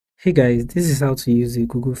Hey guys, this is how to use the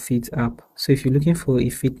Google Fit app. So if you're looking for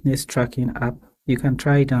a fitness tracking app, you can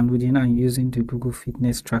try downloading and using the Google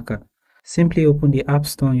Fitness Tracker. Simply open the App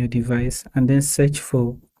Store on your device and then search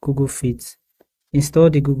for Google Fit.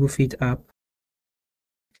 Install the Google Fit app.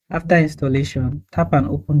 After installation, tap and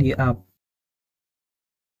open the app.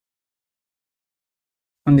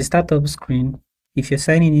 On the startup screen, if you're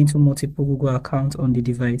signing into multiple Google accounts on the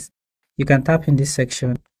device, you can tap in this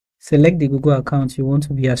section. Select the Google account you want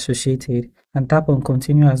to be associated and tap on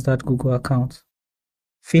Continue as that Google account.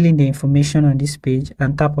 Fill in the information on this page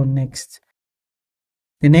and tap on Next.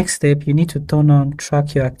 The next step, you need to turn on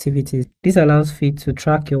Track Your Activities. This allows Fit to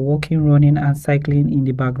track your walking, running, and cycling in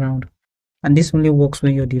the background. And this only works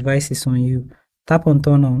when your device is on you. Tap on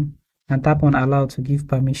Turn On and tap on Allow to give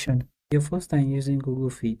permission. Your first time using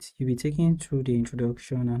Google Fit, you'll be taken through the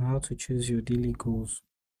introduction on how to choose your daily goals.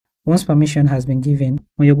 Once permission has been given,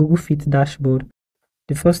 on your Google Fit dashboard,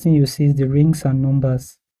 the first thing you see is the rings and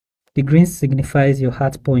numbers. The green signifies your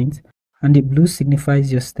heart point and the blue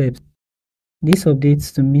signifies your steps. This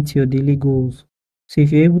updates to meet your daily goals. So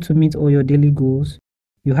if you're able to meet all your daily goals,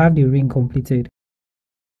 you have the ring completed.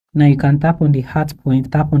 Now you can tap on the heart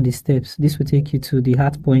point, tap on the steps. This will take you to the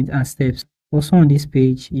heart point and steps. Also on this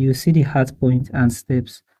page, you'll see the heart point and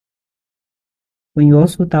steps. When you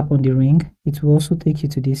also tap on the ring, it will also take you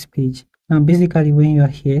to this page. Now basically when you are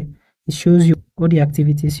here, it shows you all the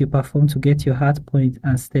activities you perform to get your heart point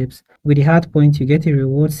and steps. With the heart point, you get a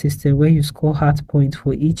reward system where you score heart points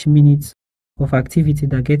for each minute of activity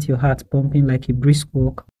that get your heart pumping, like a brisk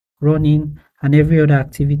walk, running, and every other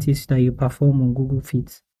activities that you perform on Google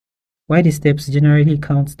Fit. While the steps generally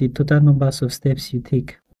count the total numbers of steps you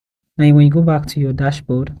take. Now when you go back to your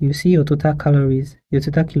dashboard, you see your total calories, your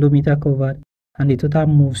total kilometer covered, and the total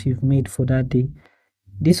moves you've made for that day.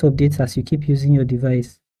 This updates as you keep using your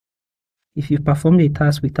device. If you perform a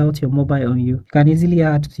task without your mobile on you, you can easily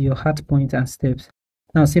add to your heart point and steps.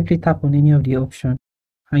 Now simply tap on any of the options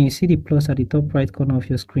and you see the plus at the top right corner of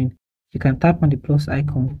your screen. You can tap on the plus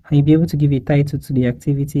icon and you'll be able to give a title to the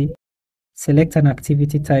activity. Select an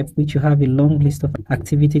activity type, which you have a long list of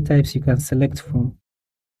activity types you can select from.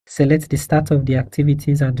 Select the start of the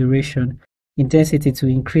activities and duration, intensity to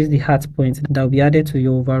increase the heart point that will be added to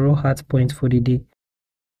your overall heart point for the day.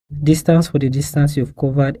 Distance for the distance you've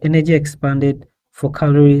covered, energy expanded for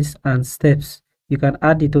calories, and steps. You can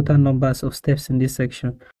add the total numbers of steps in this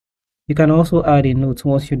section. You can also add a note.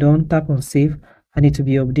 Once you're done, tap on save and it will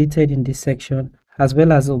be updated in this section as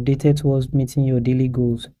well as updated towards meeting your daily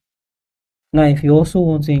goals. Now if you also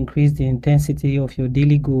want to increase the intensity of your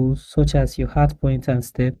daily goals, such as your heart point and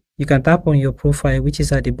step, you can tap on your profile, which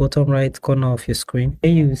is at the bottom right corner of your screen.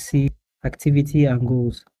 Here you will see activity and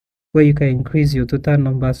goals, where you can increase your total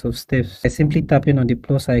numbers of steps by simply tapping on the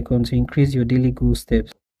plus icon to increase your daily goal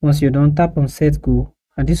steps. Once you're done, tap on set goal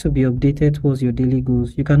and this will be updated towards your daily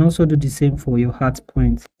goals. You can also do the same for your heart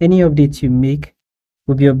points. Any updates you make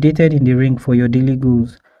will be updated in the ring for your daily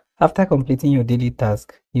goals. After completing your daily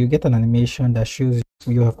task, you get an animation that shows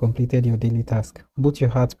you have completed your daily task, both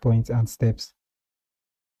your heart points and steps.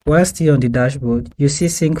 While still on the dashboard, you see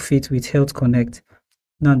Sync Fit with Health Connect.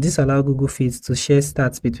 Now this allows Google Fit to share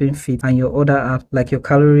stats between Fit and your other apps like your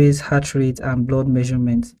calories, heart rate, and blood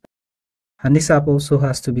measurements. And this app also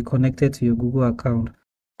has to be connected to your Google account.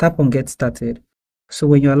 Tap on Get Started. So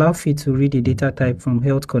when you allow Fit to read the data type from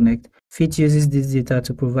Health Connect, Fit uses this data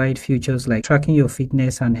to provide features like tracking your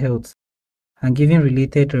fitness and health and giving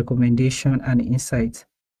related recommendation and insights.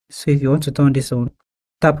 So if you want to turn this on,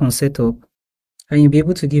 tap on Setup and you'll be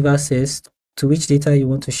able to give access to which data you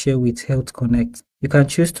want to share with Health Connect. You can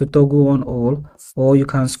choose to toggle on all, or you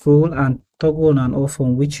can scroll and toggle on and off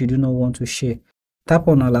on which you do not want to share. Tap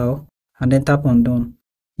on Allow and then tap on Done.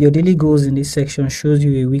 Your daily goals in this section shows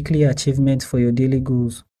you a weekly achievement for your daily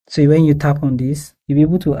goals. So when you tap on this, you'll be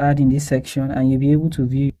able to add in this section and you'll be able to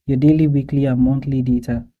view your daily, weekly, and monthly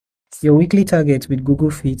data. Your weekly target with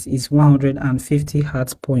Google Fit is 150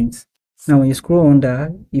 heart points. Now when you scroll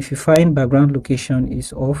under, if you find background location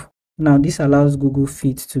is off, now this allows Google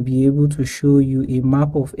Fit to be able to show you a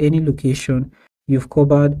map of any location you've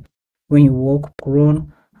covered when you walk,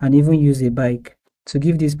 run, and even use a bike. To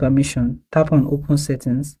give this permission, tap on Open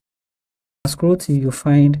Settings. Scroll till you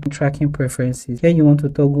find Tracking Preferences. Here you want to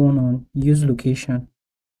toggle on Use Location.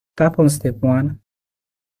 Tap on Step 1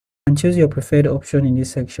 and choose your preferred option in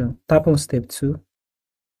this section. Tap on Step 2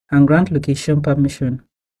 and grant location permission.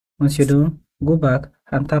 Once you're done, go back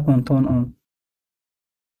and tap on Turn On.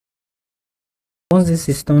 Once this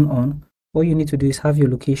is turned on, all you need to do is have your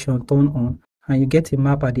location turned on and you get a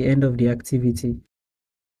map at the end of the activity.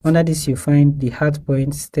 Under this you find the heart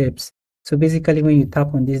point, steps, So basically when you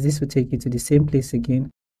tap on this will take you to the same place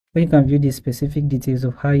again, where you can view the specific details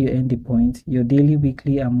of how you earn the points, your daily,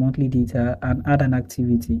 weekly and monthly data, and add an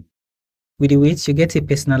activity. With the weights, you get a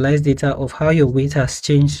personalized data of how your weight has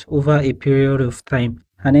changed over a period of time.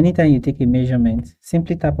 And anytime you take a measurement,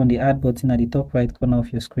 simply tap on the add button at the top right corner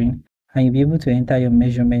of your screen and you'll be able to enter your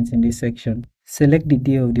measurements in this section. Select the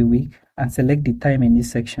day of the week and select the time in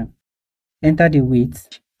this section. Enter the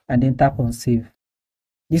weight and then tap on save.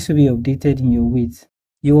 This will be updated in your weight.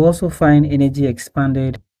 You will also find energy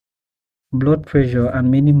expanded, blood pressure,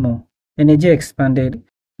 and many more. Energy expanded.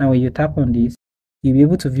 Now when you tap on this, you'll be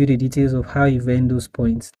able to view the details of how you've earned those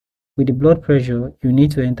points. With the blood pressure, you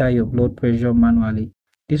need to enter your blood pressure manually.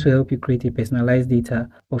 This will help you create a personalized data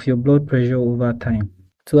of your blood pressure over time.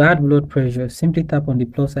 To add blood pressure, simply tap on the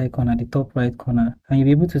plus icon at the top right corner and you'll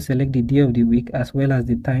be able to select the day of the week as well as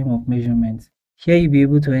the time of measurement. Here you'll be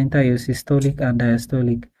able to enter your systolic and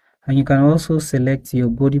diastolic, and you can also select your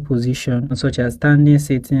body position such as standing,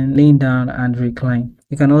 sitting, laying down and recline.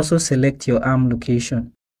 You can also select your arm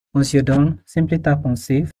location. Once you're done, simply tap on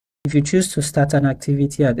save. If you choose to start an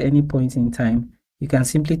activity at any point in time, you can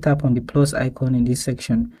simply tap on the plus icon in this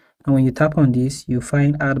section, and when you tap on this, you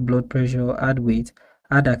find add blood pressure, add weight,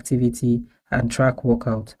 add activity and track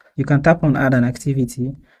workout. You can tap on add an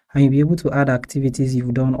activity and you'll be able to add activities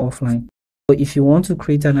you've done offline. But if you want to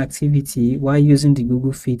create an activity while using the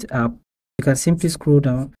Google Fit app, you can simply scroll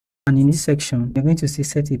down and in this section, you're going to see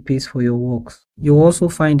set a pace for your walks. You'll also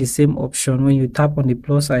find the same option when you tap on the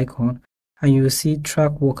plus icon and you will see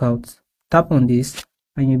track workouts. Tap on this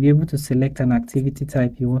and you'll be able to select an activity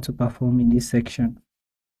type you want to perform in this section.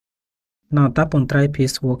 Now tap on try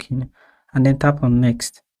pace walking and then tap on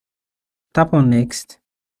next. Tap on next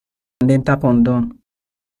and then tap on done.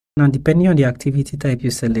 Now depending on the activity type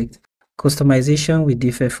you select, customization will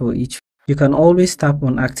differ for each. You can always tap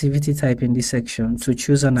on activity type in this section to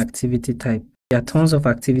choose an activity type. There are tons of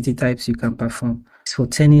activity types you can perform. So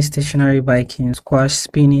tennis, stationary biking, squash,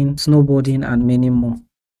 spinning, snowboarding and many more.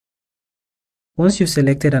 Once you've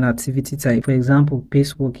selected an activity type, for example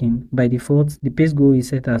pace walking, by default the pace goal is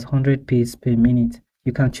set as 100 pace per minute.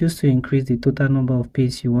 You can choose to increase the total number of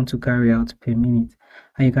pace you want to carry out per minute,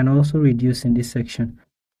 and you can also reduce in this section.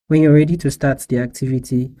 When you're ready to start the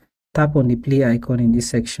activity, tap on the play icon in this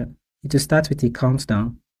section. It will start with a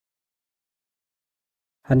countdown,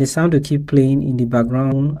 and the sound will keep playing in the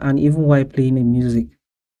background and even while playing the music.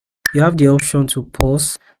 You have the option to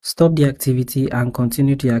pause, stop the activity and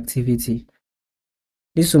continue the activity.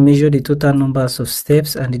 This will measure the total numbers of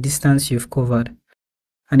steps and the distance you've covered.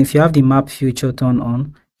 And if you have the map feature turned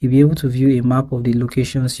on, you'll be able to view a map of the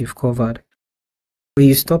locations you've covered. When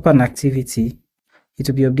you stop an activity, it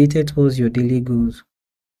will be updated towards your daily goals.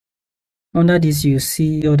 Under this, you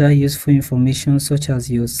see other useful information such as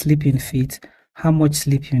your sleeping fit, how much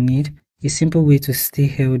sleep you need, a simple way to stay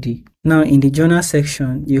healthy. Now in the journal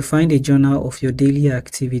section, you'll find a journal of your daily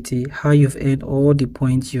activity, how you've earned all the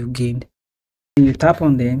points you've gained. When you tap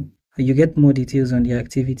on them, you get more details on the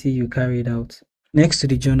activity you carried out. Next to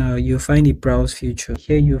the journal, you'll find the browse feature.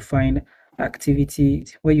 Here you'll find activity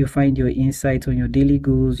where you find your insight on your daily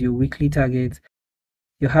goals, your weekly targets,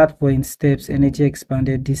 your hard points, steps, energy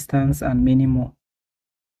expanded, distance, and many more.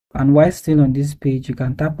 And while still on this page, you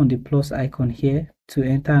can tap on the plus icon here to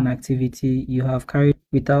enter an activity you have carried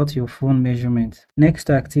without your phone measurement. Next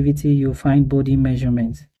to activity, you'll find body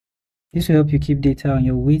measurements. This will help you keep data on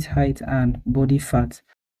your weight, height, and body fat,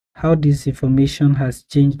 how this information has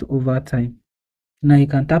changed over time. Now you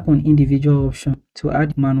can tap on individual option to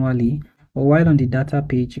add manually, or while on the data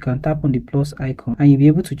page, you can tap on the plus icon and you'll be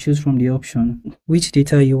able to choose from the option which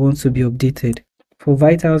data you want to be updated. For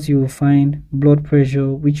vitals, you will find blood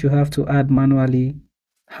pressure, which you have to add manually,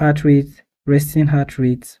 heart rate, resting heart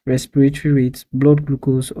rate, respiratory rate, blood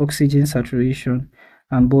glucose, oxygen saturation,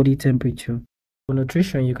 and body temperature. For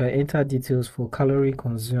nutrition, you can enter details for calorie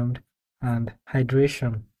consumed and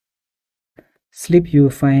hydration. Sleep, you will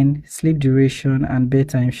find sleep duration and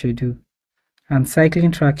bedtime schedule. And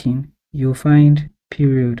cycling tracking, you'll find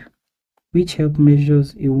period, which help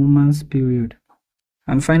measures a woman's period.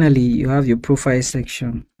 And finally, you have your profile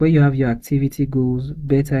section where you have your activity goals,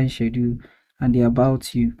 bedtime schedule, and the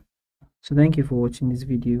about you. So thank you for watching this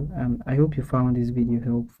video, and I hope you found this video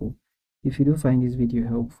helpful. If you do find this video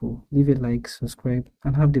helpful, leave a like, subscribe,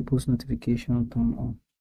 and have the post notification turned on.